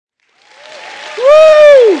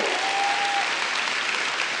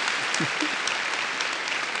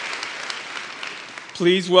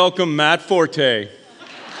Please welcome Matt Forte.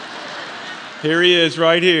 Here he is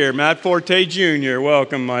right here, Matt Forte Jr.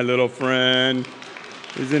 Welcome, my little friend.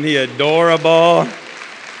 Isn't he adorable?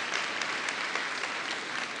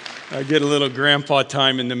 I get a little grandpa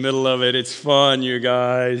time in the middle of it. It's fun, you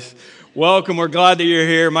guys. Welcome. We're glad that you're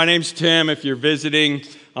here. My name's Tim. If you're visiting,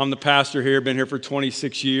 I'm the pastor here. Been here for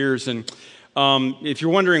 26 years. And if you're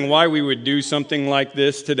wondering why we would do something like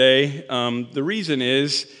this today, the reason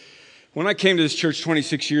is when I came to this church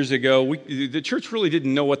 26 years ago, the church really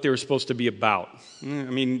didn't know what they were supposed to be about. I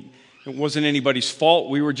mean, it wasn't anybody's fault.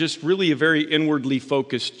 We were just really a very inwardly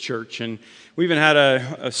focused church. And we even had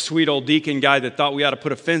a sweet old deacon guy that thought we ought to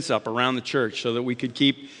put a fence up around the church so that we could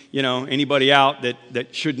keep, anybody out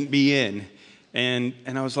that shouldn't be in. And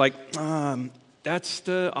I was like, that's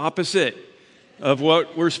the opposite of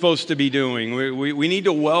what we're supposed to be doing. We need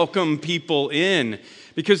to welcome people in.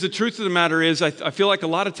 Because the truth of the matter is, I feel like a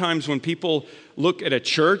lot of times when people look at a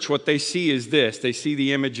church, what they see is this. They see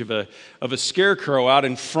the image of a scarecrow out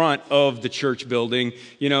in front of the church building.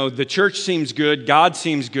 The church seems good, God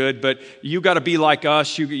seems good, but you got to be like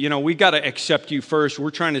us. We got to accept you first.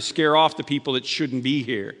 We're trying to scare off the people that shouldn't be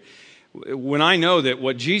here. When I know that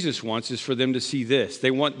what Jesus wants is for them to see this.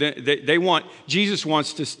 Jesus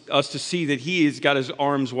wants us to see that he has got his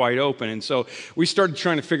arms wide open. And so we started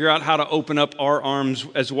trying to figure out how to open up our arms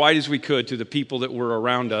as wide as we could to the people that were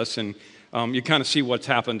around us. And you kind of see what's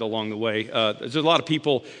happened along the way. There's a lot of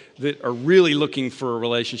people that are really looking for a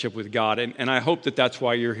relationship with God. And I hope that that's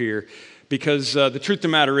why you're here. Because the truth of the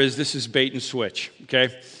matter is this is bait and switch, okay?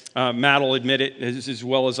 Matt will admit it as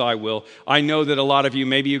well as I will. I know that a lot of you,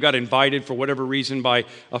 maybe you got invited for whatever reason by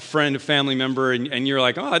a friend, a family member, and you're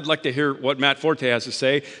like, I'd like to hear what Matt Forte has to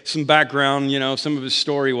say, some background, some of his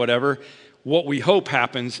story, whatever. What we hope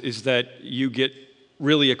happens is that you get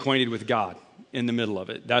really acquainted with God in the middle of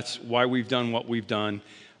it. That's why we've done what we've done.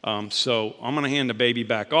 So I'm going to hand the baby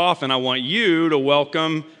back off, and I want you to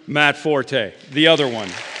welcome Matt Forte, the other one.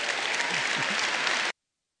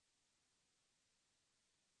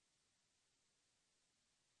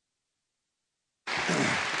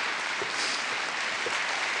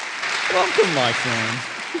 Welcome, my friend.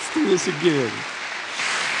 Let's do this again.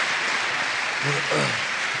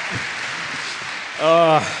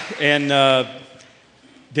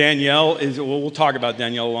 Danielle we'll talk about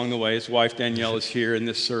Danielle along the way. His wife, Danielle, is here in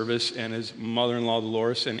this service, and his mother-in-law,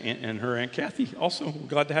 Dolores, and her Aunt Kathy. Also, we're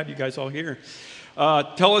glad to have you guys all here.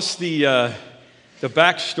 Tell us the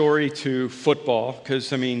backstory to football, because,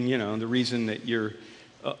 the reason that you're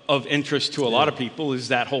of interest to a lot of people is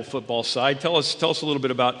that whole football side. Tell us a little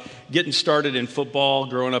bit about getting started in football,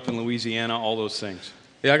 growing up in Louisiana, all those things.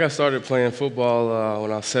 Yeah, I got started playing football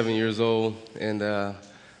when I was 7 years old, and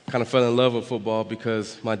kind of fell in love with football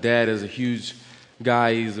because my dad is a huge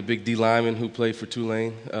guy. He's a big D lineman who played for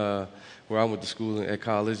Tulane, where I went to school at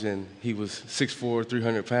college, and he was 6'4",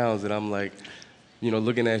 300 pounds, and I'm like,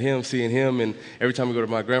 looking at him, seeing him, and every time we go to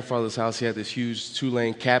my grandfather's house, he had this huge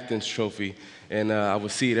Tulane captain's trophy. And I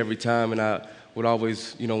would see it every time, and I would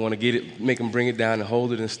always, want to get it, make him bring it down and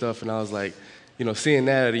hold it and stuff. And I was like, seeing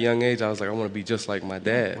that at a young age, I was like, I want to be just like my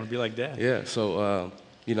dad. I want to be like Dad. Yeah, so,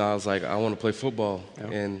 I was like, I want to play football.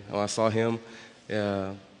 Yep. And when I saw him,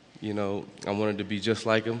 I wanted to be just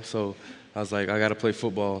like him. So I was like, I got to play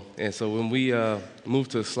football. And so when we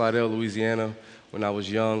moved to Slidell, Louisiana, when I was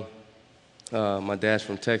young, my dad's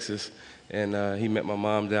from Texas, and he met my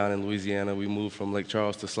mom down in Louisiana. We moved from Lake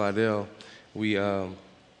Charles to Slidell. We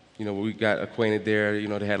got acquainted there.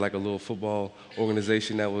 They had like a little football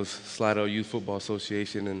organization that was Slidell Youth Football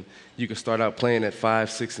Association, and you could start out playing at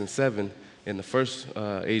 5, 6, and 7 in the first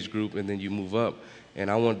age group, and then you move up.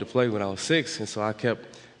 And I wanted to play when I was 6, and so I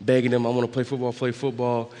kept begging him, I want to play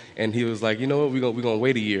football. And he was like, you know what, we're gonna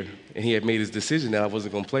wait a year. And he had made his decision that I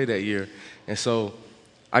wasn't going to play that year. And so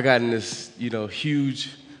I got in this, huge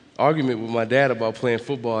argument with my dad about playing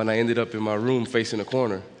football, and I ended up in my room facing the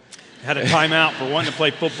corner. Had a timeout for wanting to play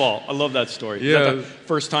football. I love that story. Yeah. Is that the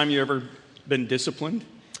first time you ever been disciplined?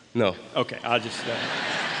 No. Okay, I'll just...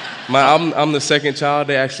 I'm the second child.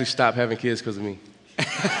 They actually stopped having kids because of me.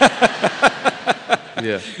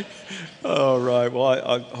 Yeah. All right. Well,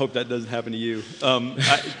 I hope that doesn't happen to you.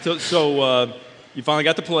 You finally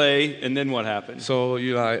got to play, and then what happened? So,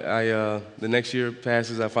 the next year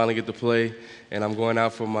passes, I finally get to play, and I'm going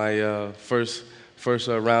out for my first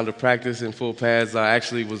round of practice in full pads. I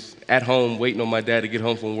actually was at home waiting on my dad to get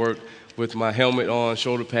home from work with my helmet on,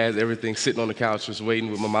 shoulder pads, everything, sitting on the couch just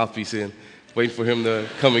waiting with my mouthpiece in, waiting for him to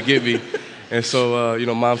come and get me. And so,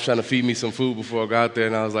 Mom's trying to feed me some food before I go out there,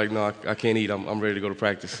 and I was like, no, I can't eat. I'm ready to go to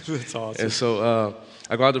practice. That's awesome. And so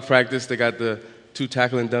I go out to practice. They got the 2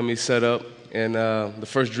 tackling dummies set up, and the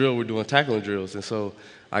first drill we're doing tackling drills. And so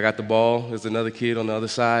I got the ball. There's another kid on the other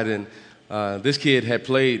side, and this kid had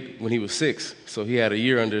played when he was 6, so he had a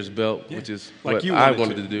year under his belt, which is like what you I wanted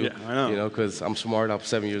wanted to do. Yeah, I know. You know, because I'm smart. I'm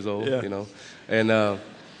 7 years old. You know, and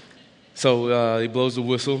so he blows the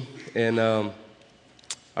whistle, and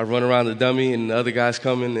I run around the dummy, and the other guy's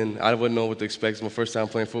coming, and I wouldn't know what to expect. It's my first time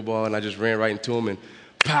playing football, and I just ran right into him, and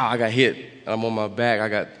pow! I got hit. I'm on my back. I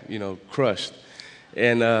got crushed,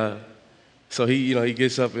 and so he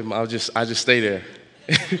gets up, and I just stay there.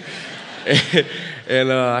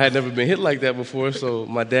 And I had never been hit like that before, so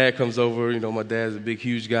my dad comes over. My dad's a big,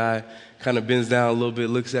 huge guy, kind of bends down a little bit,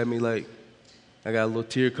 looks at me like I got a little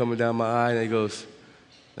tear coming down my eye, and he goes,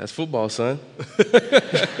 "That's football, son."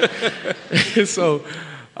 So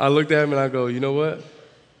I looked at him and I go, "You know what?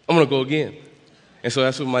 I'm going to go again." And so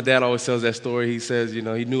that's what my dad always tells that story. He says, he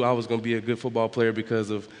knew I was going to be a good football player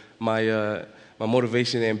because of my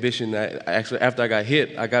motivation and ambition. Actually, after I got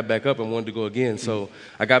hit, I got back up and wanted to go again. So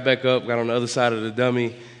I got back up, got on the other side of the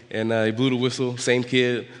dummy, and he blew the whistle, same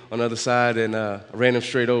kid on the other side, and I ran him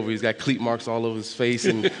straight over. He's got cleat marks all over his face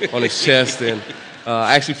and on his chest. And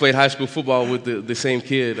I actually played high school football with the same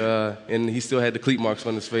kid, and he still had the cleat marks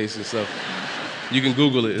on his face and stuff. You can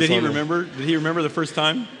Google it. Did he remember the first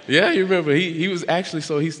time? Yeah, he remember. He was actually,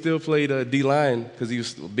 so he still played D-line because he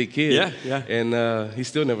was a big kid. Yeah. And he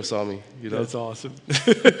still never saw me. That's awesome.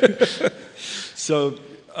 So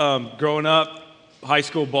growing up, high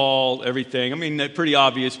school ball, everything. I mean, pretty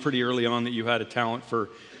obvious pretty early on that you had a talent for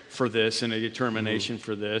this and a determination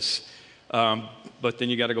for this. But then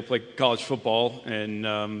you got to go play college football, and,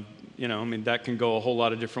 that can go a whole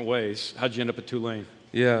lot of different ways. How'd you end up at Tulane?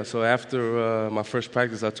 Yeah, so after my first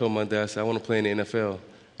practice, I told my dad, I said, "I want to play in the NFL."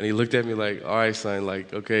 And he looked at me like, "All right, son,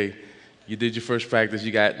 like, okay, you did your first practice,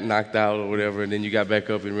 you got knocked out or whatever, and then you got back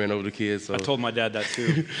up and ran over the kids." So I told my dad that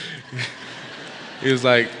too. He was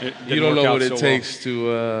like, "You don't know what it takes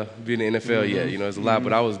well. to be in the NFL yet. It's a lot."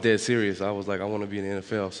 But I was dead serious. I was like, I want to be in the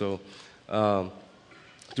NFL. So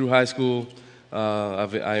through high school,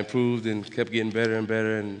 I improved and kept getting better and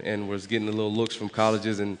better, and was getting the little looks from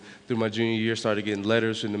colleges. And through my junior year, started getting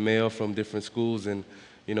letters in the mail from different schools. And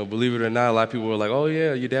believe it or not, a lot of people were like, "Oh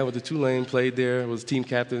yeah, your dad went to Tulane, played there, was team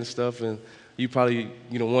captain and stuff, and you probably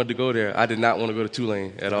wanted to go there." I did not want to go to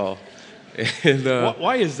Tulane at all. And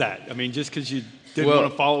why is that? I mean, just because you didn't want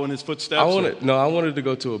to follow in his footsteps? I wanted to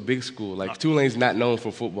go to a big school. Like Tulane's not known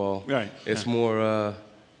for football. Right. It's more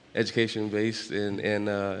education based, and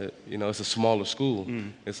it's a smaller school.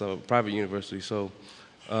 It's a private university, so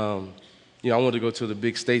I wanted to go to the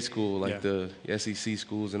big state school, like the SEC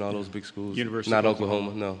schools and all those big schools. University not of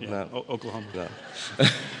Oklahoma. No, not Oklahoma. No.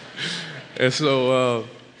 And so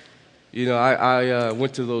I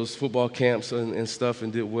went to those football camps and stuff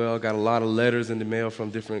and did well. Got a lot of letters in the mail from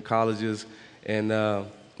different colleges, and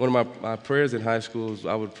one of my prayers in high school is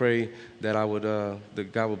I would pray that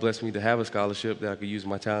that God would bless me to have a scholarship, that I could use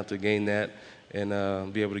my talent to gain that and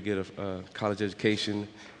be able to get a college education,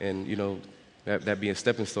 and that be a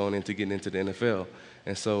stepping stone into getting into the NFL.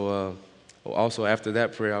 And so also after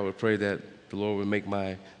that prayer, I would pray that the Lord would make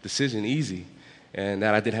my decision easy, and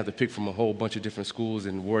that I didn't have to pick from a whole bunch of different schools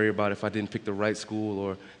and worry about if I didn't pick the right school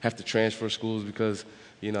or have to transfer schools because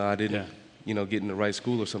I didn't get in the right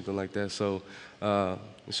school or something like that. So to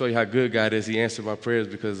show you how good God is, He answered my prayers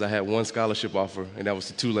because I had one scholarship offer, and that was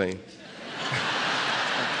to Tulane.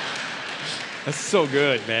 That's so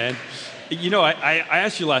good, man. I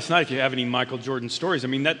asked you last night if you have any Michael Jordan stories. I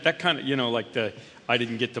mean, that kind of, like the I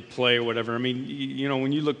didn't get to play or whatever. I mean,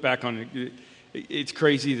 when you look back on it, it's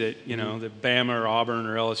crazy that, that Bama or Auburn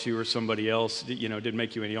or LSU or somebody else, didn't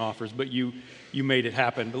make you any offers, but you made it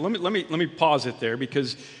happen. But let me pause it there,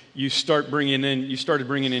 because you started bringing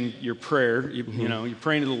in your prayer. You're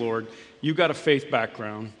praying to the Lord. You got a faith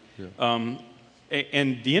background,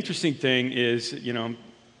 and the interesting thing is,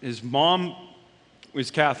 his mom was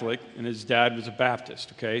Catholic and his dad was a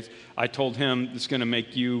Baptist. Okay, I told him it's going to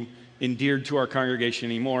make you endeared to our congregation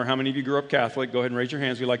anymore. How many of you grew up Catholic? Go ahead and raise your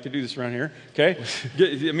hands. We like to do this around here. Okay,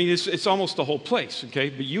 I mean it's almost the whole place. Okay,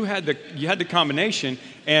 but you had the combination,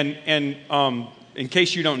 and in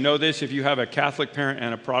case you don't know this, if you have a Catholic parent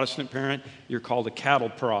and a Protestant parent, you're called a cattle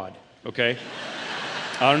prod. Okay.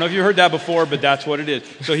 I don't know if you heard that before, but that's what it is.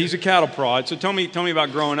 So he's a cattle prod. So tell me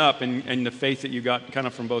about growing up and the faith that you got kind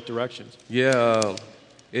of from both directions. Yeah,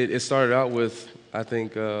 it started out with, I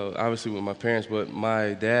think, obviously with my parents, but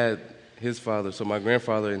my dad, his father, so my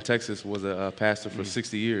grandfather in Texas was a pastor for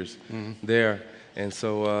 60 years there. And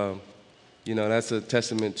so, that's a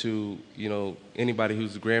testament to, anybody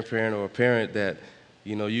who's a grandparent or a parent that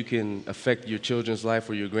you know, you can affect your children's life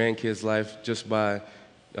or your grandkids' life just by,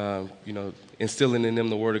 you know, instilling in them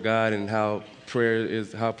the Word of God and how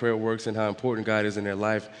prayer works and how important God is in their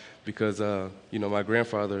life. Because, you know, my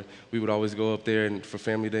grandfather, we would always go up there and for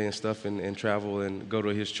family day and stuff and travel and go to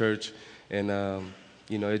his church. And,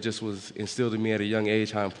 you know, it just was instilled in me at a young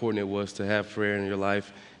age how important it was to have prayer in your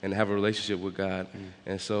life and have a relationship with God.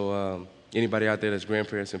 And so anybody out there that's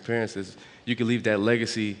grandparents and parents, you can leave that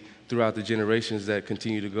legacy throughout the generations that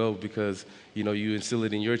continue to go, because, you know, you instill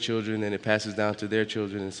it in your children and it passes down to their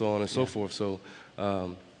children and so on and so forth. So,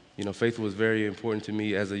 you know, faith was very important to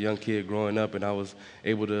me as a young kid growing up, and I was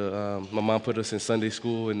able to, my mom put us in Sunday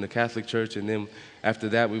school in the Catholic church, and then after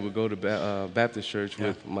that we would go to Baptist church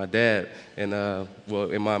with my dad, and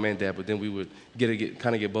and mom and dad, but then we would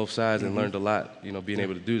kind of get both sides and learned a lot, you know, being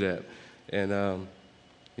able to do that. And,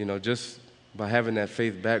 you know, just by having that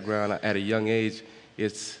faith background at a young age,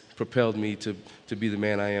 it's propelled me to be the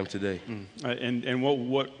man I am today. And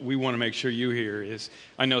what we want to make sure you hear is,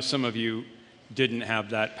 I know some of you didn't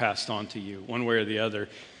have that passed on to you one way or the other.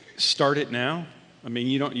 Start it now. I mean,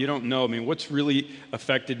 you don't know. I mean, what's really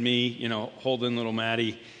affected me, you know, holding little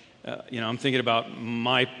Maddie, you know, I'm thinking about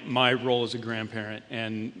my role as a grandparent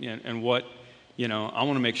and what, you know, I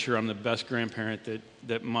want to make sure I'm the best grandparent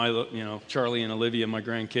that my, you know, Charlie and Olivia, my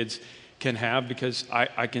grandkids, can have, because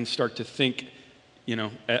I can start to think, you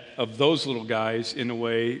know, of those little guys in a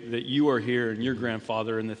way that you are here and your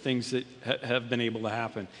grandfather and the things that have been able to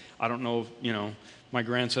happen. I don't know if, you know, my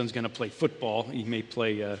grandson's going to play football. He may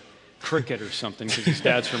play cricket or something because his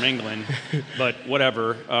dad's from England, but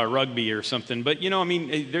whatever, rugby or something. But, you know, I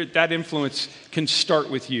mean, that influence can start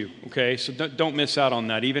with you, okay? So don't miss out on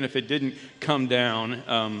that. Even if it didn't come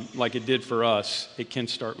down like it did for us, it can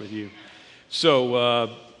start with you.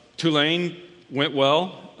 So Tulane went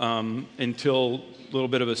well until a little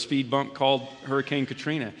bit of a speed bump called Hurricane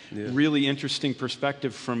Katrina. Yeah. Really interesting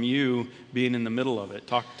perspective from you being in the middle of it.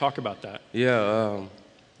 Talk about that. Yeah,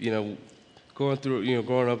 you know,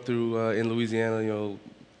 growing up through in Louisiana, you know,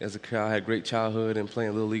 as a child, I had a great childhood and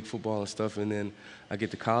playing little league football and stuff, and then I get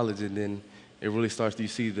to college, and then it really starts to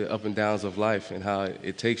see the up and downs of life and how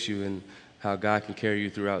it takes you and how God can carry you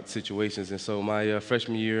throughout situations. And so my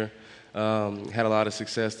freshman year, had a lot of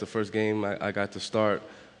success. The first game I got to start,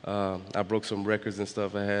 I broke some records and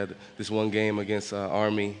stuff. I had this one game against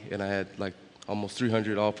Army, and I had like almost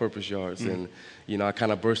 300 all-purpose yards. And, you know, I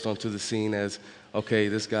kind of burst onto the scene as, okay,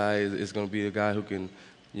 this guy is going to be a guy who can,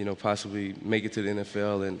 you know, possibly make it to the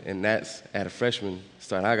NFL. And that's at a freshman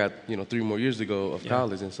start. I got, you know, 3 more years to go of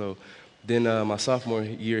college. And so then my sophomore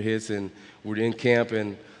year hits, and we're in camp,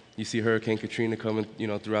 and you see Hurricane Katrina coming, you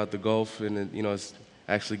know, throughout the Gulf. And, you know, it's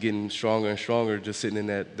actually getting stronger and stronger just sitting in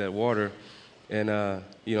that water. And,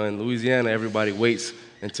 you know, in Louisiana, everybody waits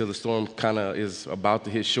until the storm kind of is about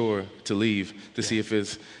to hit shore to leave to see if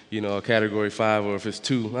it's, you know, a Category 5 or if it's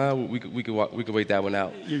 2. We could wait that one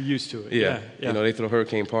out. You're used to it. Yeah. You know, they throw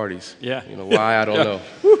hurricane parties. Yeah. You know, why, I don't know.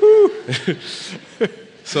 Woohoo!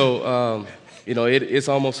 So, you know, it's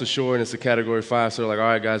almost ashore and it's a Category 5. So, like, all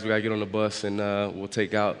right, guys, we got to get on the bus and we'll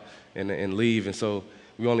take out and leave. And so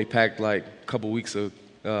we only packed like a couple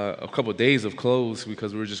of days of clothes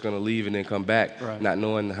because we were just going to leave and then come back, not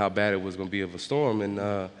knowing how bad it was going to be of a storm.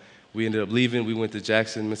 And we ended up leaving. We went to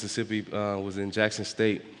Jackson, Mississippi, was in Jackson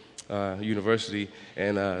State University.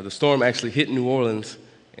 And the storm actually hit New Orleans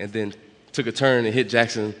and then took a turn and hit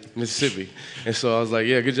Jackson, Mississippi. And so I was like,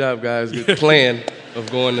 yeah, good job, guys. Good plan of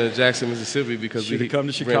going to Jackson, Mississippi, because we come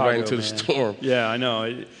to Chicago, ran right into the storm. Yeah, I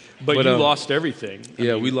know. But you lost everything. I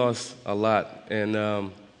mean, we lost a lot.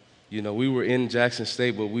 And, you know, we were in Jackson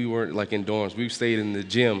State, but we weren't like in dorms. We stayed in the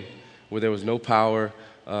gym where there was no power,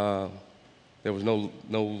 there was no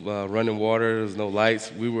running water, there was no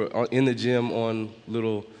lights. We were in the gym on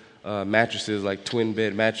little mattresses, like twin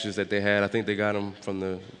bed mattresses that they had. I think they got them from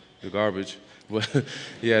the garbage. But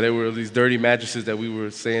yeah, there were these dirty mattresses that we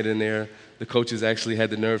were staying in there. The coaches actually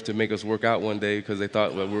had the nerve to make us work out one day because they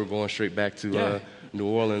thought we were going straight back to New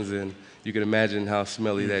Orleans, and you can imagine how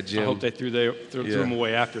smelly that gym. I hope they threw them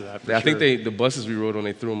away after that. I think the buses we rode on,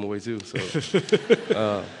 they threw them away too.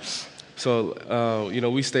 So, you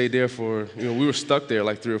know, we stayed there for, you know, we were stuck there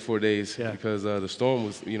like 3 or 4 days because the storm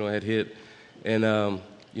was, you know, had hit. And,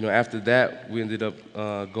 you know, after that, we ended up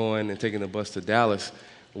going and taking the bus to Dallas,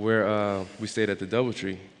 where we stayed at the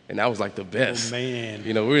DoubleTree. And that was like the best. Oh, man.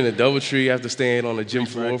 You know, we were in the DoubleTree after staying on the gym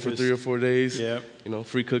floor for 3 or 4 days. Yep. You know,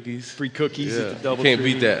 free cookies. Free cookies at the DoubleTree. Can't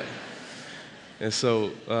beat that. And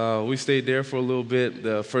so we stayed there for a little bit.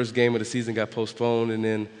 The first game of the season got postponed, and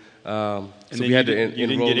then we had to enroll. You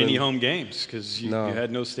didn't get any home games because you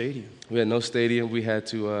had no stadium. We had no stadium. We had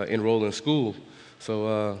to enroll in school.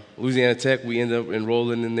 So Louisiana Tech, we ended up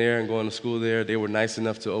enrolling in there and going to school there. They were nice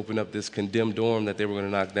enough to open up this condemned dorm that they were going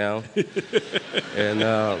to knock down.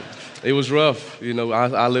 And it was rough. You know,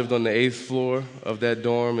 I lived on the 8th floor of that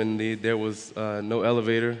dorm, and there was no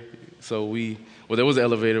elevator. So there was an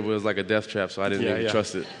elevator, but it was like a death trap, so I didn't even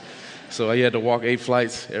trust it. So I had to walk 8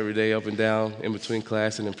 flights every day up and down in between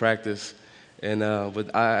class and in practice. And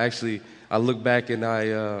but I look back and I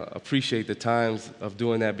appreciate the times of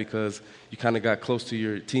doing that because you kind of got close to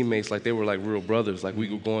your teammates like they were like real brothers. Like we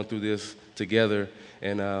were going through this together.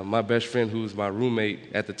 And my best friend, who was my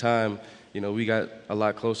roommate at the time, you know, we got a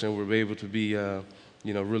lot closer and we were able to be,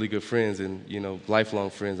 you know, really good friends and, you know, lifelong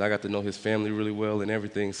friends. I got to know his family really well and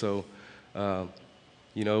everything. So,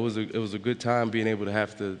 you know, it was a good time being able to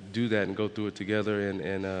have to do that and go through it together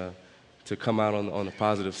and to come out on the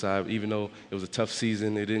positive side. Even though it was a tough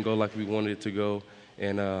season, it didn't go like we wanted it to go.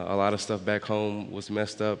 And a lot of stuff back home was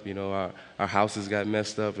messed up. You know, our houses got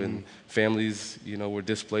messed up and families, you know, were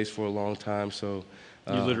displaced for a long time. So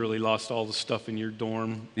you literally lost all the stuff in your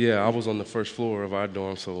dorm. Yeah, I was on the first floor of our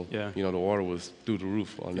dorm, so yeah. You know, the water was through the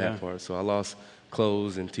roof on that part. So I lost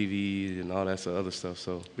clothes and TV and all that other stuff.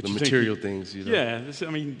 So but the material things, you know. Yeah,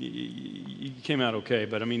 I mean, you came out okay,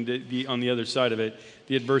 but I mean, on the other side of it,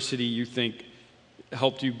 the adversity you think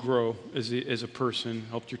helped you grow as a person,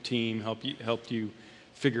 helped your team, helped you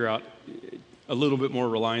figure out a little bit more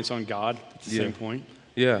reliance on God at the same point.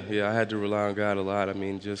 Yeah, I had to rely on God a lot. I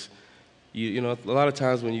mean, just you know, a lot of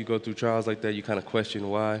times when you go through trials like that, you kind of question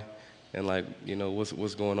why, and like, you know,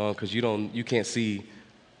 what's going on, because you can't see,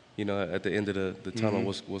 you know, at the end of the tunnel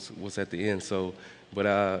what's at the end. So, but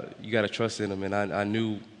you got to trust in Him, and I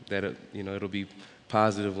knew that you know, it'll be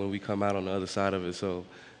positive when we come out on the other side of it. So,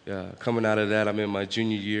 coming out of that, I'm in my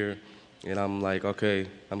junior year, and I'm like, okay,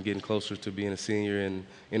 I'm getting closer to being a senior, and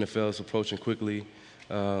NFL is approaching quickly.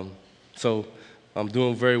 So, I'm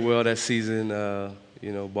doing very well that season.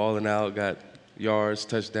 You know, balling out, got yards,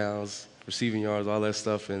 touchdowns, receiving yards, all that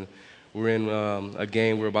stuff. And we're in a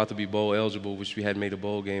game, we're about to be bowl eligible, which we hadn't made a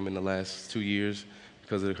bowl game in the last 2 years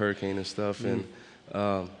because of the hurricane and stuff. And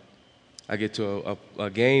I get to a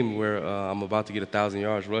game where I'm about to get 1,000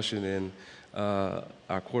 yards rushing, and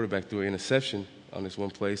our quarterback threw an interception on this one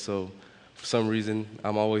play. So for some reason,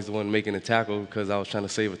 I'm always the one making the tackle because I was trying to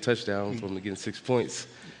save a touchdown from getting 6 points.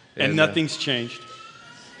 And nothing's changed.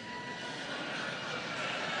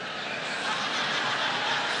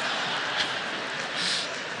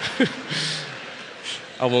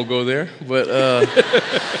 I won't go there, but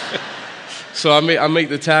so I make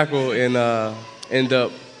the tackle and end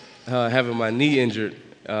up having my knee injured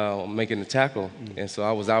making the tackle, and so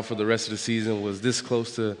I was out for the rest of the season. Was this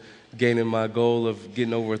close to gaining my goal of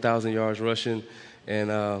getting over 1,000 yards rushing,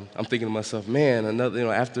 and I'm thinking to myself, man,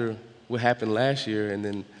 after what happened last year, and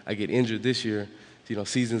then I get injured this year. You know,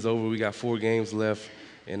 season's over. We got 4 games left,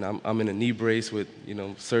 and I'm in a knee brace with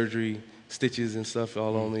surgery, stitches and stuff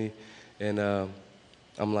all on me, and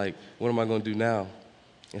I'm like, what am I going to do now?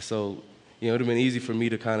 And so, it would have been easy for me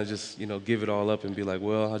to kind of just, give it all up and be like,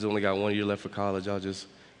 well, I just only got 1 year left for college. I'll just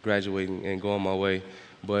graduate and go on my way.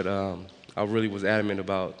 But I really was adamant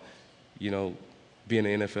about, being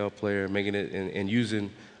an NFL player, making it, and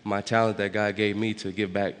using my talent that God gave me to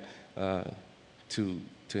give back to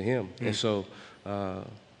Him. Mm. And so,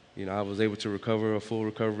 I was able to recover a full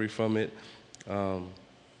recovery from it.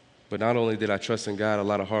 But not only did I trust in God, a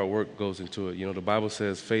lot of hard work goes into it. The Bible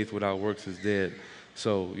says faith without works is dead.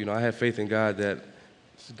 So, I had faith in God that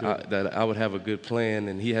I would have a good plan,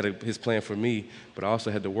 and He had His plan for me, but I also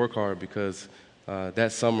had to work hard because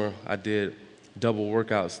that summer I did double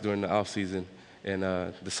workouts during the off season, and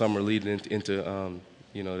the summer leading into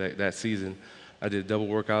that season, I did double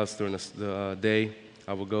workouts during the day.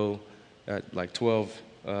 I would go at like 12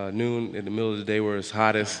 noon in the middle of the day where it's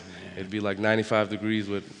hottest. It'd be like 95 degrees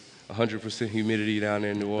with 100% humidity down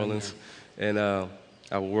there in New Orleans, and I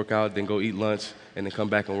would work out, then go eat lunch, and then come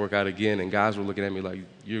back and work out again. And guys were looking at me like,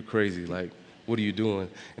 "You're crazy! Like, what are you doing?"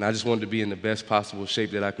 And I just wanted to be in the best possible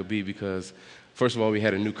shape that I could be because, first of all, we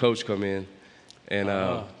had a new coach come in, and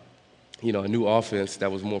a new offense that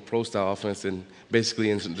was more pro-style offense. And basically,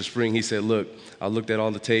 in the spring, he said, "Look, I looked at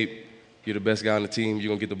all the tape. You're the best guy on the team. You're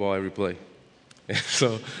gonna get the ball every play." And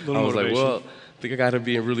so I was like, "Well, I think I got to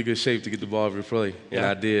be in really good shape to get the ball every play," and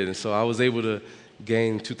I did. And so I was able to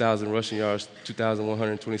gain 2,000 rushing yards,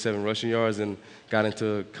 2,127 rushing yards, and got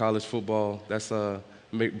into college football. That's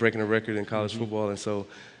breaking a record in college football. And so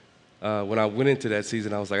when I went into that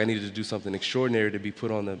season, I was like, I needed to do something extraordinary to be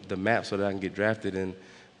put on the map so that I can get drafted. And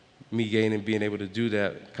me being able to do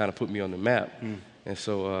that kind of put me on the map. And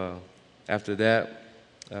so after that,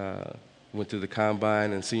 went to the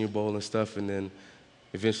Combine and Senior Bowl and stuff, and then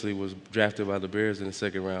eventually was drafted by the Bears in the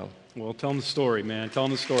second round. Well, tell them the story, man. Tell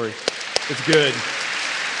them the story. It's good.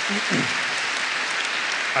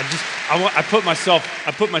 I put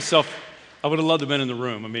myself. I would have loved to have been in the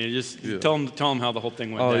room. I mean, just tell them how the whole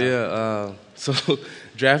thing went down. Oh, yeah. So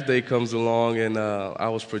draft day comes along, and I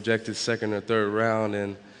was projected second or third round,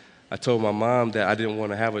 and I told my mom that I didn't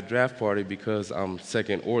want to have a draft party because I'm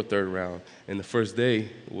second or third round, and the first day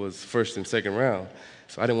was first and second round.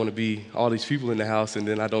 So I didn't want to be all these people in the house, and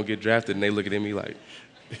then I don't get drafted, and they look at me like,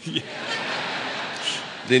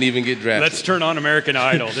 didn't even get drafted. Let's turn on American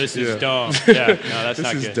Idol. This is dumb. Yeah, no, that's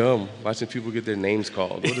not good. This is dumb. Watching people get their names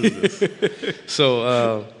called. What is this?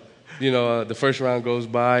 So, the first round goes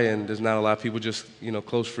by, and there's not a lot of people, just,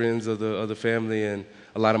 close friends of the family, and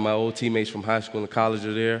a lot of my old teammates from high school and college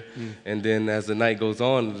are there. And then as the night goes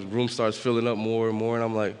on, the room starts filling up more and more, and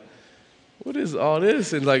I'm like, what is all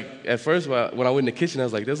this? And, at first, when I went in the kitchen, I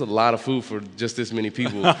was like, there's a lot of food for just this many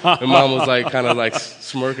people. And Mom was, kind of,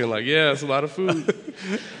 smirking, yeah, it's a lot of food.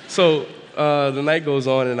 So the night goes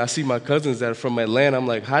on, and I see my cousins that are from Atlanta. I'm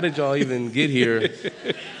like, how did y'all even get here?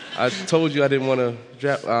 I told you I didn't want to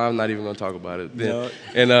draft. I'm not even going to talk about it. No.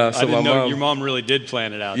 And so I didn't know your mom really did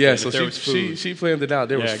plan it out. Yeah, so there was food. She planned it out.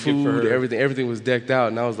 There was food, everything was decked out.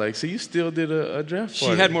 And I was like, so you still did a draft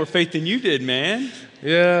party? She had more faith than you did, man.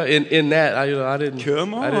 Yeah, in that, I didn't.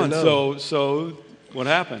 Come on. I didn't know. So what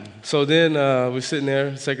happened? So then we're sitting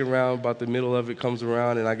there, second round, about the middle of it comes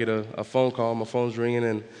around, and I get a phone call. My phone's ringing,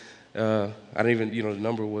 and I didn't even, the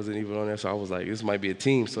number wasn't even on there, so I was like, this might be a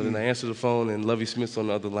team. So then I answered the phone, and Lovie Smith's on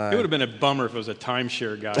the other line. It would have been a bummer if it was a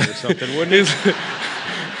timeshare guy or something, wouldn't it?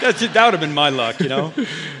 That would have been my luck,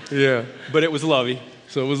 Yeah. But it was Lovie.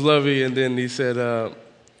 So it was Lovie, and then he said,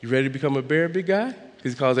 you ready to become a Bear, big guy?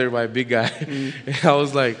 Because he calls everybody big guy. And I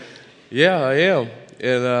was like, yeah, I am.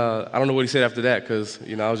 And I don't know what he said after that, because,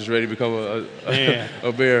 I was just ready to become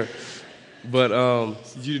a Bear. But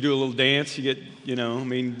did you do a little dance? You get,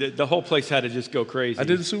 the whole place had to just go crazy. I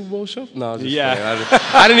did the Super Bowl shuffle. No, I was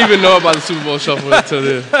just I didn't even know about the Super Bowl shuffle until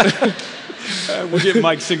then. We'll get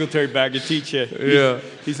Mike Singletary back to teach you.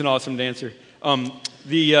 He's an awesome dancer.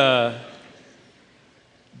 The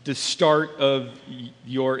start of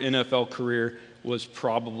your NFL career was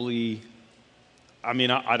probably. I mean,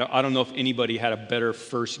 I don't know if anybody had a better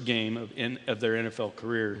first game of their NFL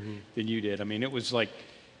career than you did. I mean, it was like.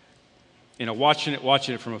 Watching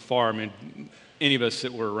it from afar, I mean, any of us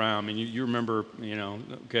that were around, I mean, you remember,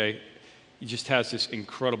 he just has this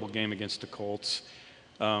incredible game against the Colts.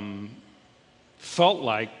 Felt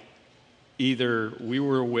like either we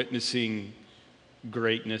were witnessing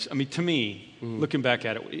greatness. I mean, to me, looking back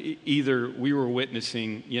at it, either we were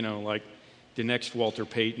witnessing, like the next Walter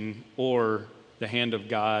Payton, or the hand of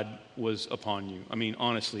God was upon you. I mean,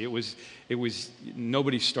 honestly, it was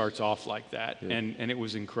nobody starts off like that, and it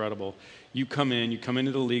was incredible. You come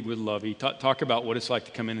into the league with Lovie. Talk about what it's like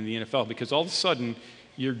to come in the NFL, because all of a sudden,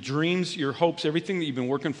 your dreams, your hopes, everything that you've been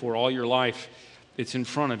working for all your life, it's in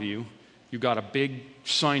front of you. You've got a big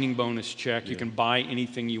signing bonus check. You can buy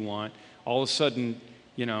anything you want. All of a sudden,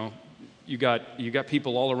 you got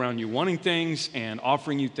people all around you wanting things and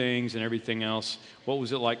offering you things and everything else. What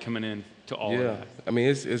was it like coming in to all of that? I mean,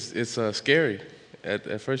 it's scary.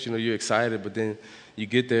 At first, you're excited, but then you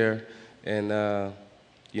get there, and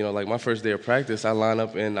like my first day of practice, I line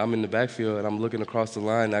up and I'm in the backfield and I'm looking across the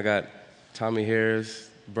line. I got Tommy Harris,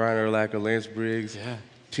 Brian Urlacher, Lance Briggs,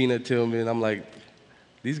 Peanut Tillman. I'm like,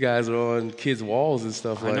 these guys are on kids' walls and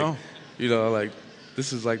stuff. I know.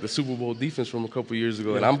 This is like the Super Bowl defense from a couple years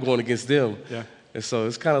ago, and I'm going against them. Yeah. And so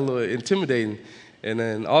it's kind of a little intimidating. And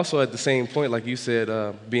then also at the same point, like you said,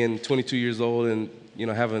 being 22 years old and,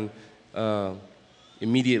 having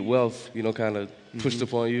immediate wealth, kind of pushed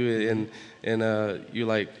upon you. And you're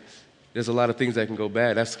like, there's a lot of things that can go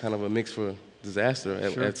bad. That's kind of a mix for disaster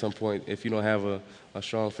at some point if you don't have a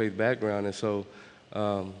strong faith background. And so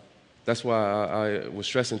that's why I was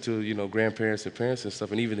stressing to, grandparents and parents and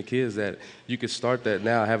stuff, and even the kids, that you could start that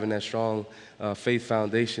now, having that strong faith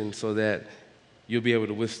foundation, so that you'll be able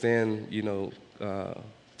to withstand,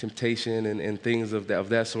 temptation and things of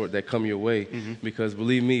that sort that come your way. Because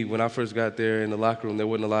believe me, when I first got there in the locker room, there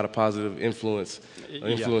wasn't a lot of positive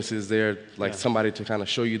influences there, like somebody to kind of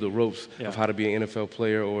show you the ropes of how to be an NFL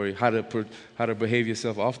player or how to behave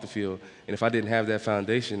yourself off the field. And if I didn't have that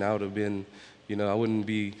foundation, I would have been, I wouldn't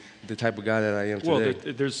be the type of guy that I am today.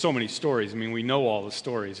 Well, there's so many stories. I mean, we know all the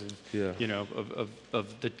stories of,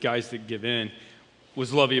 of the guys that give in.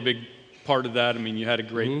 Was Lovie a big part of that? I mean, you had a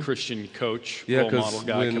great Christian coach, role model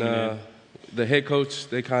guy coming in. The head coach,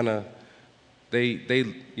 they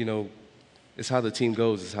it's how the team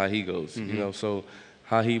goes, it's how he goes. So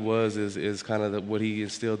how he was is kind of what he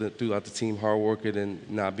instilled throughout the team, hard working and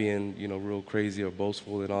not being, real crazy or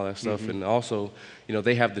boastful and all that stuff. And also,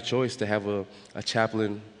 they have the choice to have a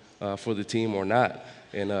chaplain for the team or not.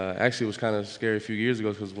 And actually, it was kind of scary a few years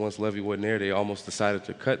ago because once Levy wasn't there, they almost decided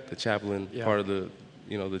to cut the chaplain part of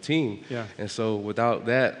the team. Yeah. And so without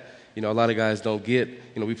that, a lot of guys don't get,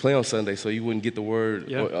 we play on Sunday, so you wouldn't get the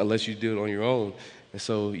word unless you do it on your own. And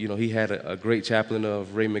so, he had a great chaplain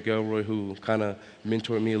of Ray McElroy who kind of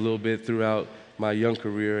mentored me a little bit throughout my young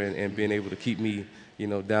career and being able to keep me,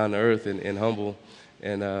 down to earth and humble.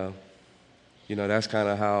 And, that's kind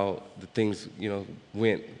of how the things,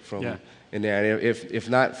 went from in there. And if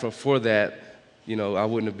not for that, I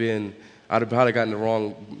wouldn't have been – I'd have probably gotten the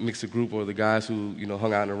wrong mix of group or the guys who,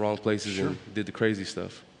 hung out in the wrong places and did the crazy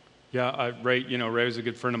stuff. Yeah, Ray was a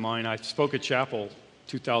good friend of mine. I spoke at Chapel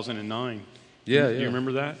 2009. Yeah, Do you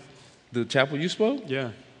remember that? The chapel you spoke?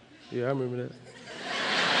 Yeah. Yeah, I remember that.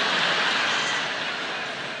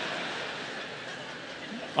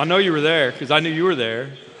 I know you were there because I knew you were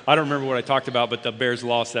there. I don't remember what I talked about, but the Bears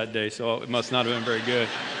lost that day, so it must not have been very good.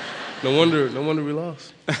 No wonder we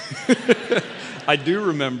lost. I do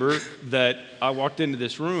remember that I walked into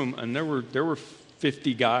this room and there were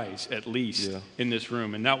 50 guys at least in this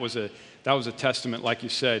room, and that was a testament, like you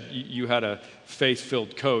said. You had a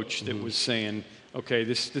faith-filled coach that was saying, okay,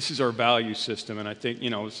 this is our value system. And I think,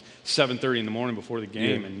 it was 7:30 in the morning before the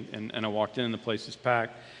game, and I walked in and the place was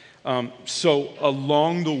packed. So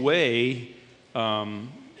along the way,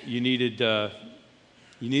 you needed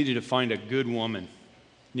to find a good woman.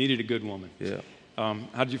 Needed a good woman. Yeah.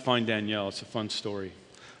 How did you find Danielle? It's a fun story.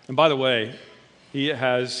 And by the way, he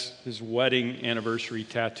has his wedding anniversary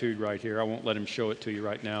tattooed right here. I won't let him show it to you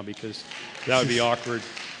right now because that would be awkward.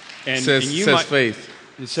 And says faith.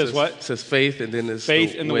 It says what? It says faith, and then there's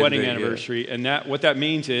faith in the wedding anniversary. Yeah. And what that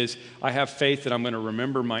means is I have faith that I'm going to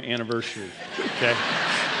remember my anniversary. Okay.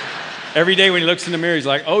 Every day when he looks in the mirror, he's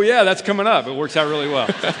like, "Oh yeah, that's coming up." It works out really well.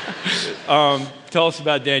 Tell us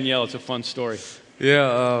about Danielle. It's a fun story.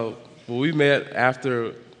 Yeah. Well, we met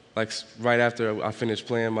right after I finished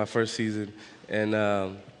playing my first season. And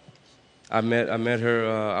I met her.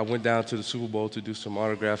 I went down to the Super Bowl to do some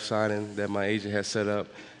autograph signing that my agent had set up.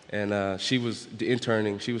 And she was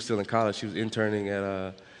interning. She was still in college. She was interning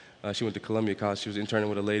she went to Columbia College. She was interning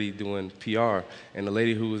with a lady doing PR. And the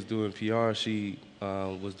lady who was doing PR, she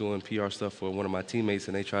was doing PR stuff for one of my teammates,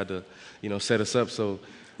 and they tried to, set us up. So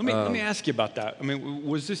let me ask you about that. I mean,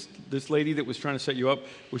 was this lady that was trying to set you up?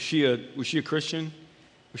 Was she a Christian?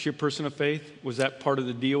 Was she a person of faith? Was that part of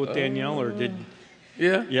the deal with Danielle, or did?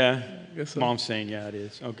 Yeah. Yeah. I guess so. Mom's saying, yeah, it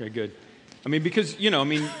is. Okay, good. I mean, because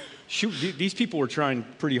shoot, these people were trying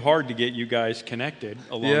pretty hard to get you guys connected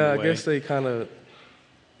along the way. Yeah, I guess they kind of,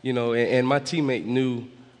 and my teammate knew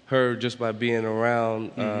her just by being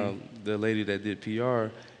around the lady that did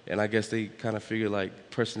PR, and I guess they kind of figured, like,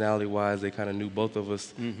 personality-wise, they kind of knew both of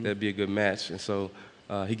us that'd be a good match, and so.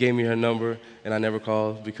 He gave me her number, and I never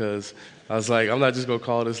called because I was like, I'm not just gonna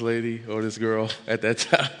call this lady or this girl at that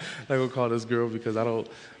time. I'm not gonna call this girl because I don't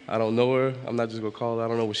know her. I'm not just gonna call her. I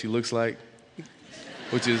don't know what she looks like,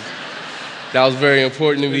 that was very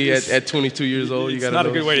important to me at 22 years old. It's not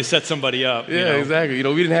a good way to set somebody up. Yeah, exactly.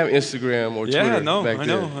 We didn't have Instagram or Twitter back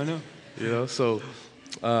then. I know.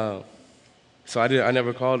 So I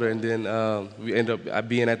never called her, and then we ended up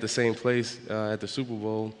being at the same place at the Super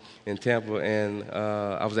Bowl in Tampa, and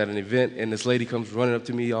I was at an event, and this lady comes running up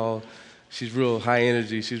to me, she's real high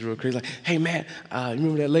energy, she's real crazy, like, "Hey man, you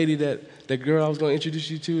remember that lady, that girl I was going to introduce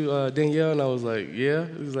you to, Danielle?" And I was like, "Yeah."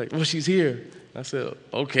 He was like, "Well, she's here." I said,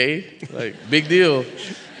 "Okay," like, big deal.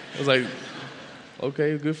 I was like,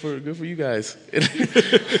 "Okay, good for you guys."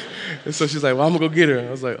 And so she's like, "Well, I'm gonna go get her."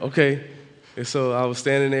 I was like, "Okay." And so I was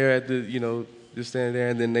standing there at just standing there,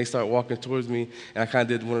 and then they start walking towards me, and I kind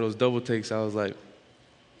of did one of those double takes. I was like,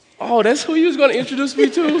 "Oh, that's who you was going to introduce me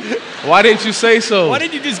to? Why didn't you say so? Why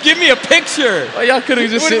didn't you just give me a picture? Well, y'all could have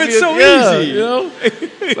just sent me. It would have been so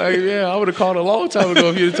easy. Like, yeah, I would have called a long time ago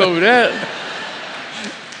if you'd have told me that.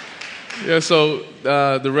 Yeah, so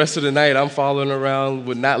the rest of the night, I'm following her around,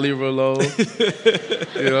 would not leave her alone.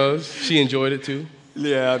 She enjoyed it too.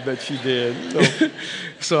 Yeah, I bet she did.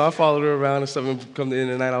 So I followed her around and stuff, and come to the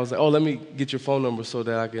end of the night, I was like, "Oh, let me get your phone number so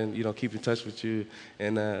that I can, keep in touch with you."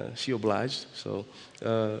 And she obliged. So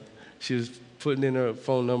she was putting in her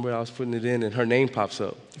phone number, I was putting it in, and her name pops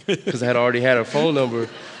up because I had already had her phone number.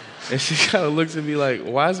 And she kind of looks at me like,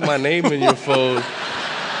 "Why is my name in your phone?"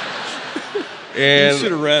 And you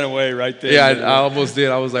should have ran away right there. Yeah, I almost did.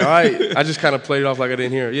 I was like, "All right." I just kind of played it off like I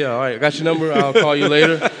didn't hear it. "Yeah, all right, I got your number. I'll call you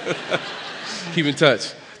later. Keep in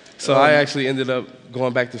touch." So I actually ended up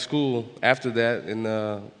going back to school after that and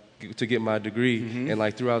to get my degree. And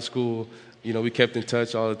like throughout school, you know, we kept in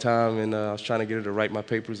touch all the time, and I was trying to get her to write my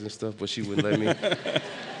papers and stuff, but she wouldn't let me.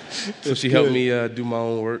 So she helped me do my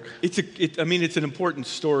own work. I mean, it's an important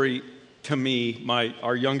story to me.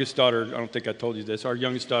 Our youngest daughter, I don't think I told you this, our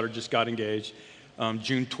youngest daughter just got engaged.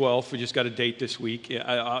 June 12th, we just got a date this week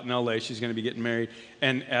out in LA. She's going to be getting married.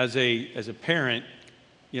 And as a parent,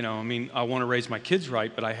 you know, I mean, I want to raise my kids right,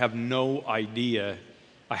 but I have no idea.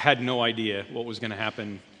 I had no idea what was going to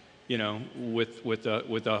happen, you know, with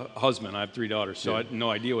a husband. I have 3 daughters, so I had no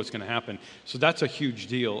idea what's going to happen. So that's a huge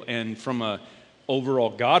deal. And from a overall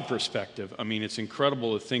God perspective, I mean, it's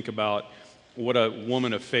incredible to think about what a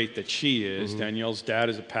woman of faith that she is. Danielle's dad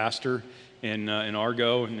is a pastor in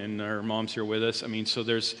Argo, and her mom's here with us. I mean, so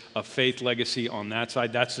there's a faith legacy on that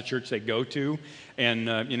side. That's the church they go to, and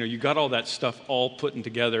you know, you got all that stuff all putting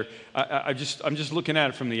together. I'm just looking at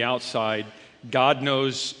it from the outside. God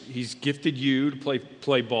knows He's gifted you to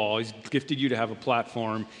play ball. He's gifted you to have a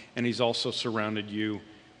platform, and He's also surrounded you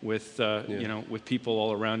with you know, with people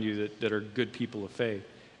all around you that are good people of faith.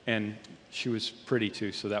 And she was pretty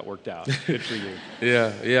too, so that worked out. Good for you.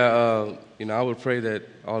 Yeah. You know, I would pray that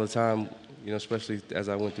all the time. You know, especially as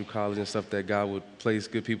I went through college and stuff, that God would place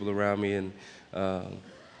good people around me and,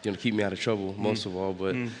 you know, keep me out of trouble, most of all.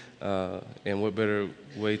 But, and what better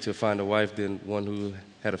way to find a wife than one who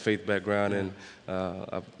had a faith background and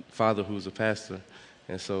a father who's a pastor.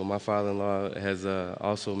 And so my father-in-law has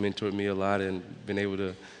also mentored me a lot and been able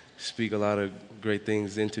to speak a lot of great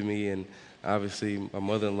things into me. And obviously my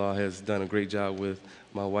mother-in-law has done a great job with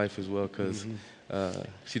my wife as well, because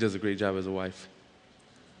she does a great job as a wife.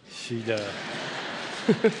 She does.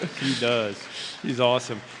 She does. She's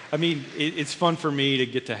awesome. I mean, it's fun for me to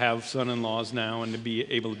get to have son-in-laws now and to be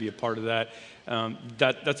able to be a part of that.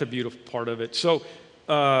 That's a beautiful part of it. So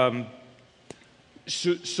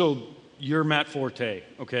you're Matt Forte,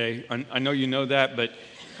 okay? I know you know that, but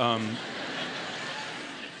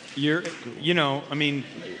you know, I mean,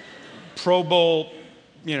 Pro Bowl,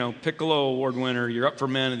 you know, Piccolo Award winner. You're up for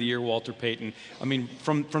Man of the Year, Walter Payton. I mean,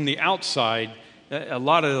 from the outside, a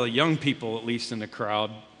lot of the young people, at least in the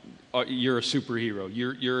crowd, you're a superhero.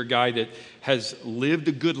 You're a guy that has lived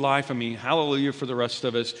a good life. I mean, hallelujah for the rest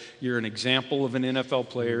of us. You're an example of an NFL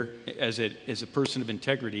player as a person of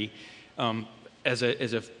integrity. As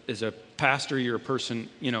a pastor, you're a person,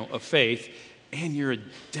 you know, of faith, and you're a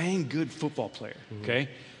dang good football player. Okay.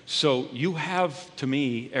 So you have, to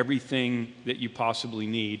me, everything that you possibly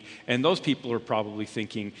need. And those people are probably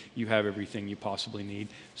thinking you have everything you possibly need.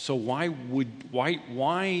 So why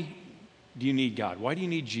do you need God? Why do you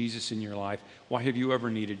need Jesus in your life? Why have you ever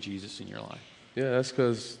needed Jesus in your life? Yeah, that's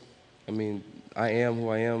because, I mean, I am who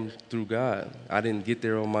I am through God. I didn't get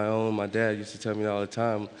there on my own. My dad used to tell me all the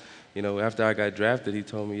time, you know, after I got drafted, he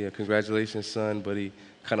told me, congratulations, son. But he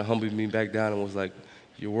kind of humbled me back down and was like,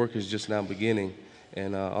 your work is just now beginning.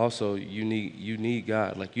 And also, you need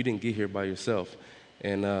God. Like, you didn't get here by yourself.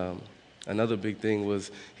 And another big thing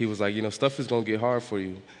was, he was like, you know, stuff is going to get hard for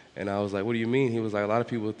you. And I was like, what do you mean? He was like, a lot of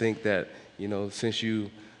people think that, you know, since you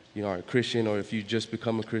are a Christian, or if you just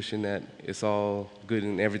become a Christian, that it's all good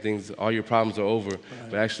and all your problems are over. Right.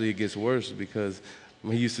 But actually, it gets worse, because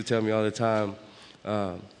he used to tell me all the time,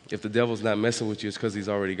 if the devil's not messing with you, it's because he's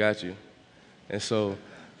already got you. And so...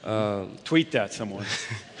 tweet that, someone.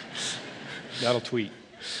 That'll tweet.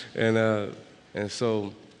 And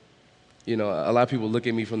so, you know, a lot of people look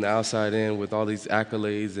at me from the outside in with all these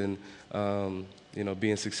accolades and, you know,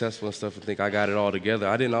 being successful and stuff, and think I got it all together.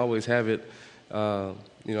 I didn't always have it.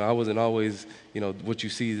 You know, I wasn't always, you know, what you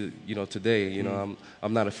see, you know, today. You know,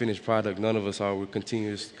 I'm not a finished product. None of us are. We're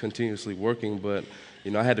continuously working. But,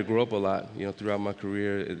 you know, I had to grow up a lot, you know, throughout my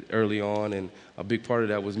career early on. And a big part of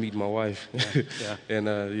that was meeting my wife. Yeah. And,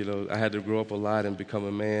 you know, I had to grow up a lot and become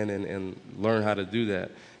a man and learn how to do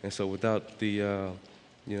that. And so without the,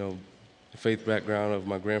 you know, faith background of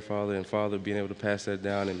my grandfather and father being able to pass that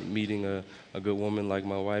down and meeting a good woman like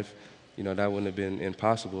my wife, you know, that wouldn't have been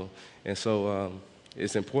impossible. And so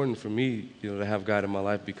it's important for me, you know, to have God in my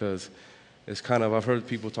life, because it's kind of, I've heard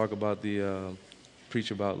people talk about preach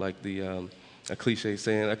about like a cliche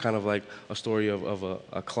saying, kind of like a story of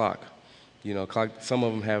a clock. You know, some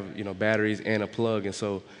of them have, you know, batteries and a plug. And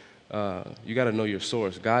so you got to know your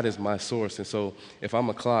source. God is my source. And so if I'm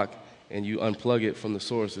a clock and you unplug it from the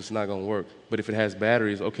source, it's not going to work. But if it has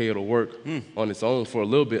batteries, okay, it'll work on its own for a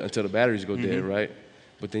little bit until the batteries go dead, right?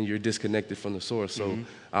 But then you're disconnected from the source. So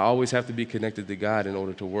I always have to be connected to God in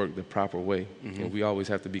order to work the proper way. And we always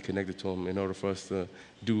have to be connected to Him in order for us to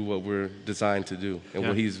do what we're designed to do and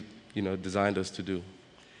what He's, you know, designed us to do.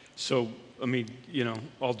 So I mean,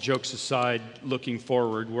 all jokes aside, looking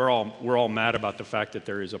forward, we're all mad about the fact that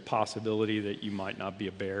there is a possibility that you might not be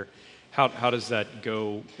a Bear. How does that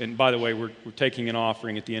go? And by the way, we're taking an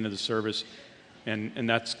offering at the end of the service, and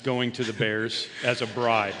that's going to the Bears as a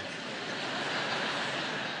bribe,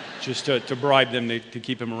 just to bribe them to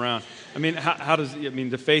keep him around. I mean, how does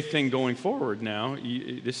the faith thing going forward now?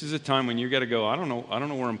 This is a time when you got to go. I don't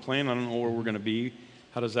know where I'm playing. I don't know where we're going to be.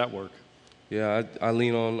 How does that work? Yeah, I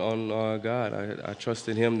lean on God. I trust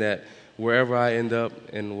in Him that wherever I end up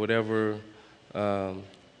and wherever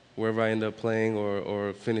I end up playing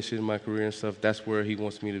or finishing my career and stuff, that's where He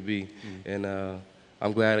wants me to be. And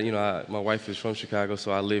I'm glad, my wife is from Chicago,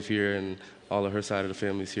 so I live here, and all of her side of the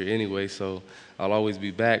family is here anyway, so I'll always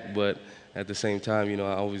be back. But at the same time,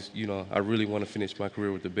 I really want to finish my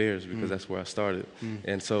career with the Bears because that's where I started.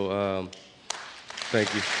 And so,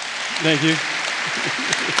 thank you. Thank you.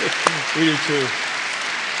 We do too.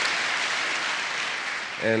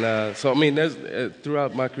 And so, there's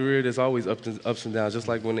throughout my career, there's always ups and downs. Just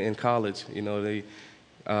like when in college, we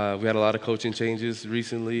had a lot of coaching changes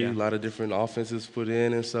recently, a lot of different offenses put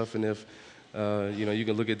in and stuff. And if you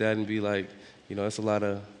can look at that and be like, it's a lot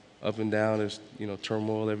of up and down. There's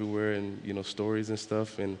turmoil everywhere, and stories and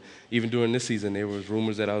stuff. And even during this season, there was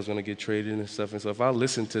rumors that I was going to get traded and stuff. And so, if I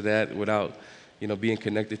listened to that without being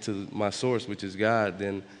connected to my source, which is God,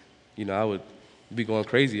 then I would be going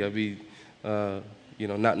crazy. I'd be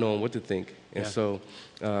not knowing what to think. And so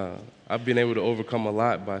I've been able to overcome a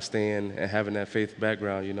lot by staying and having that faith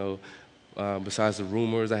background. Besides the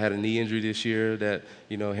rumors, I had a knee injury this year that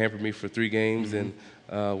hampered me for 3 games, and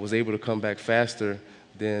was able to come back faster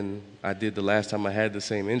than I did the last time I had the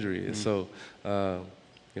same injury. And so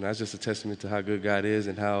that's just a testament to how good God is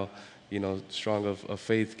and how strong of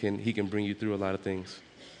faith He can bring you through a lot of things.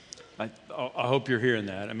 I hope you're hearing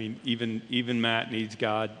that. I mean, even Matt needs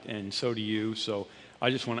God, and so do you. So I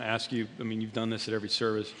just want to ask you, you've done this at every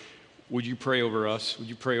service. Would you pray over us? Would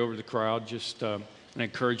you pray over the crowd? Just an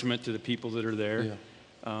encouragement to the people that are there. Yeah.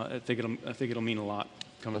 I think it'll mean a lot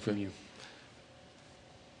coming from you.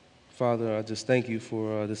 Father, I just thank you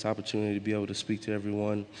for this opportunity to be able to speak to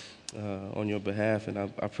everyone on your behalf, and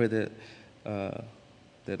I pray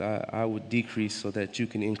that I would decrease so that you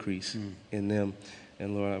can increase in them.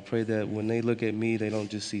 And Lord, I pray that when they look at me, they don't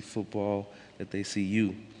just see football, that they see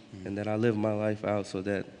you, and that I live my life out so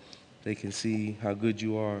that they can see how good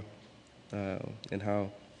you are, and how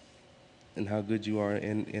good you are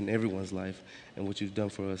in everyone's life and what you've done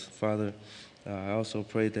for us. Father, I also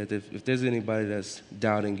pray that if there's anybody that's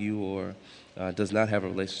doubting you or does not have a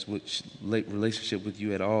relationship with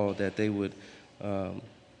you at all, that they would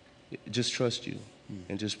just trust you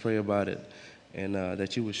and just pray about it, and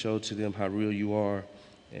that you would show to them how real you are,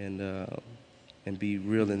 and be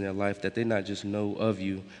real in their life, that they not just know of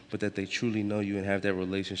you, but that they truly know you and have that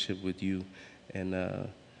relationship with you, and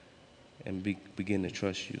begin to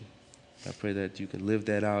trust you. I pray that you can live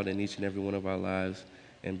that out in each and every one of our lives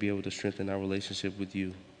and be able to strengthen our relationship with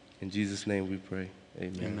you. In Jesus' name we pray.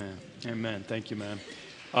 Amen. Amen. Amen. Thank you, man.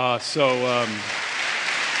 Thank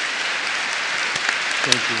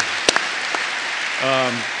you.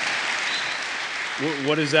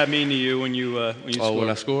 What does that mean to you when you score? Oh, when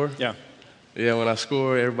I score? Yeah. Yeah, when I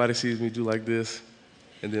score, everybody sees me do like this,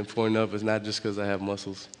 and then pointing up. It's not just because I have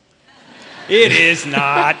muscles. It is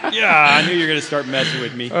not. Yeah, I knew you were going to start messing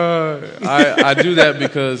with me. I do that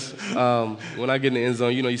because when I get in the end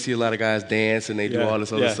zone, you see a lot of guys dance and they do all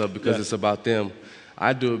this other stuff because it's about them.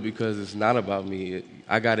 I do it because it's not about me.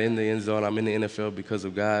 I got in the end zone. I'm in the NFL because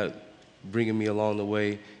of God bringing me along the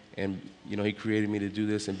way. And, He created me to do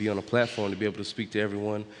this and be on a platform to be able to speak to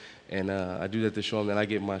everyone. And I do that to show Him that I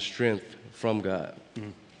get my strength from God.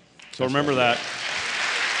 So remember that.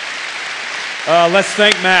 Let's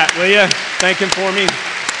thank Matt, will you? Thank him for me.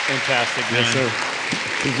 Fantastic, man. Yes, sir.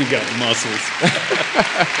 You got muscles.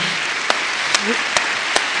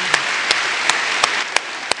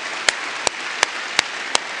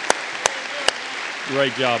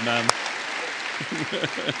 Great job, man.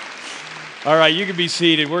 All right, you can be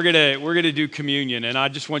seated. We're gonna do communion, and I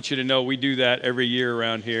just want you to know we do that every year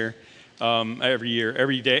around here.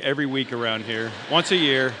 Every day, every week around here. Once a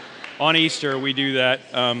year, on Easter, we do that.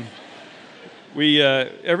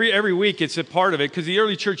 Every week it's a part of it because the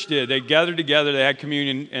early church did. They gathered together, they had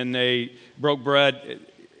communion, and they broke bread.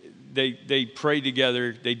 They prayed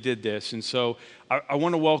together. They did this, and so I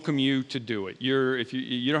want to welcome you to do it.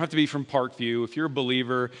 You don't have to be from Parkview. If you're a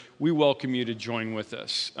believer, we welcome you to join with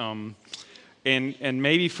us. And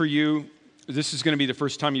maybe for you, this is going to be the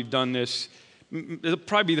first time you've done this. It'll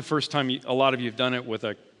probably be the first time a lot of you have done it with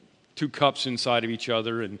a two cups inside of each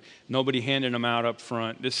other and nobody handing them out up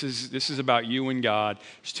front. This is about you and God.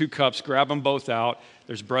 There's two cups. Grab them both out.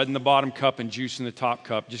 There's bread in the bottom cup and juice in the top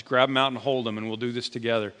cup. Just grab them out and hold them, and we'll do this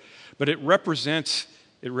together. But it represents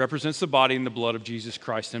the body and the blood of Jesus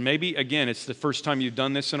Christ. And maybe, again, it's the first time you've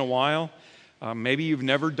done this in a while. Maybe you've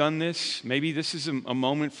never done this. Maybe this is a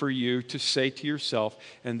moment for you to say to yourself,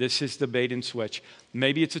 and this is the bait and switch.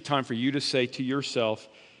 Maybe it's a time for you to say to yourself,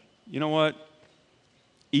 you know what?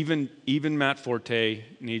 Even Matt Forte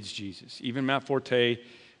needs Jesus. Even Matt Forte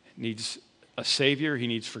needs a Savior. He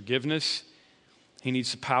needs forgiveness. He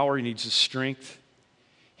needs the power. He needs the strength.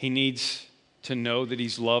 He needs to know that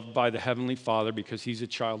he's loved by the Heavenly Father because he's a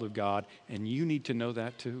child of God. And you need to know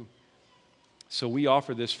that too. So we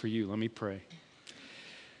offer this for you. Let me pray.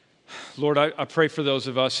 Lord, I pray for those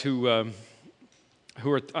of us who are,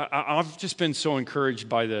 I've just been so encouraged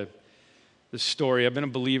by the story. I've been a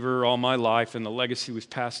believer all my life, and the legacy was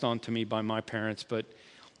passed on to me by my parents, but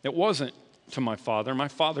it wasn't to my father. My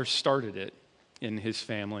father started it in his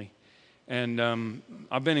family. And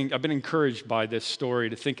I've been encouraged by this story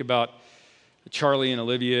to think about Charlie and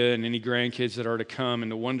Olivia and any grandkids that are to come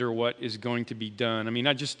and to wonder what is going to be done. I mean,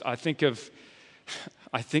 I think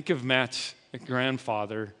of Matt's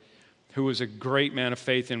grandfather, who was a great man of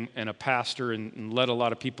faith and a pastor and led a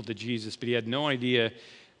lot of people to Jesus, but he had no idea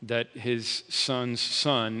that his son's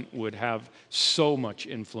son would have so much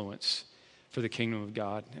influence for the kingdom of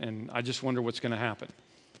God. And I just wonder what's going to happen.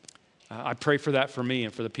 I pray for that for me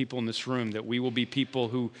and for the people in this room, that we will be people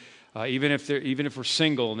who, even if we're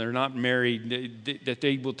single and they're not married, that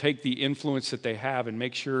they will take the influence that they have and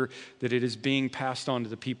make sure that it is being passed on to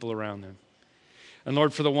the people around them. And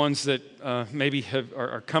Lord, for the ones that maybe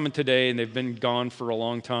are coming today and they've been gone for a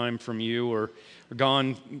long time from you, or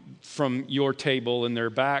gone from your table and they're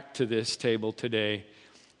back to this table today,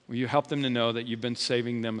 will you help them to know that you've been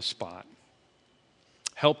saving them a spot?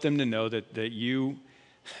 Help them to know that you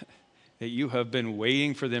have been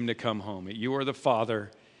waiting for them to come home. That you are the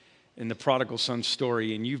Father in the prodigal son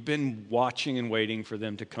story, and you've been watching and waiting for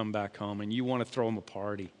them to come back home, and you want to throw them a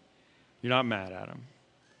party. You're not mad at them.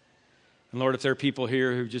 And Lord, if there are people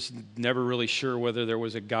here who just never really sure whether there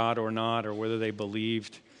was a God or not, or whether they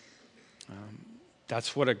believed,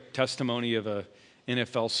 that's what a testimony of a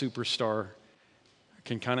NFL superstar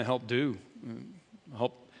can kind of help do.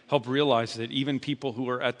 Help realize that even people who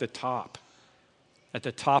are at the top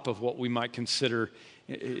of what we might consider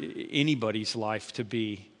anybody's life to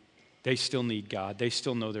be, they still need God. They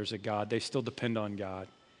still know there's a God. They still depend on God.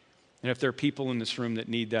 And if there are people in this room that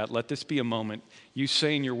need that, let this be a moment. You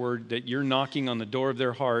say in your word that you're knocking on the door of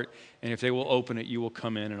their heart, and if they will open it, you will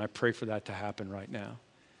come in. And I pray for that to happen right now.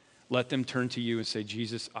 Let them turn to you and say,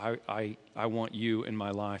 Jesus, I want you in my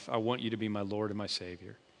life. I want you to be my Lord and my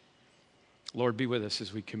Savior. Lord, be with us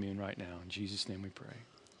as we commune right now. In Jesus' name we pray.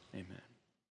 Amen.